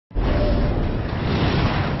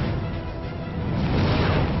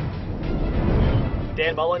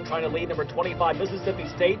Dan Mullen trying to lead number 25 Mississippi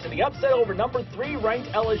State to the upset over number 3 ranked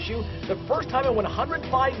LSU. The first time in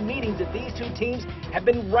 105 meetings that these two teams have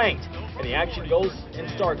been ranked. And the action goes in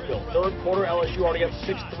Starkville. Third quarter, LSU already up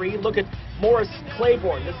 6-3. Look at Morris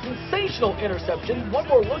Claiborne, the sensational interception. One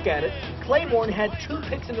more look at it. Claiborne had 2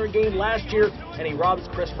 picks in their game last year, and he robs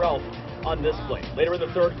Chris Ralph on this play. Later in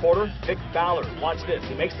the third quarter, Vic Fowler. Watch this.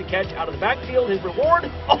 He makes the catch out of the backfield. His reward,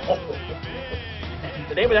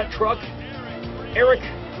 the name of that truck, Eric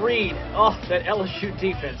Reed. Oh, that LSU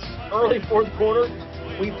defense. Early fourth quarter,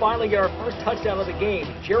 we finally get our first touchdown of the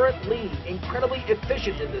game. Jarrett Lee, incredibly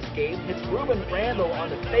efficient in this game, hits Ruben Randall on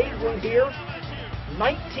the fade route here.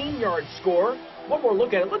 19-yard score. One more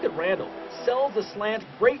look at it. Look at Randall. Sells the slant.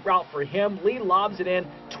 Great route for him. Lee lobs it in.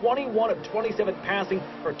 21 of 27 passing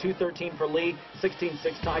for 213 for Lee.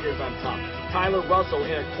 16-6 Tigers on top. Tyler Russell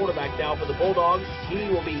in a quarterback now for the Bulldogs.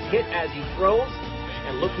 He will be hit as he throws.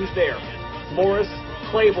 And look who's there. Morris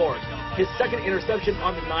Claiborne. His second interception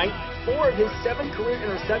on the night. 4 of his 7 career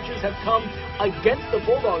interceptions have come against the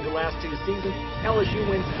Bulldogs the last 2 seasons. LSU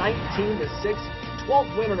wins 19-6.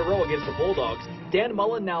 12th win in a row against the Bulldogs. Dan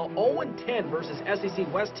Mullen now 0-10 versus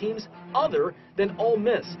SEC West teams other than Ole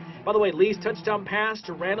Miss. By the way, Lee's touchdown pass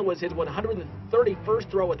to Randall was his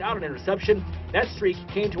 131st throw without an interception. That streak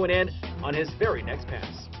came to an end on his very next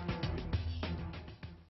pass.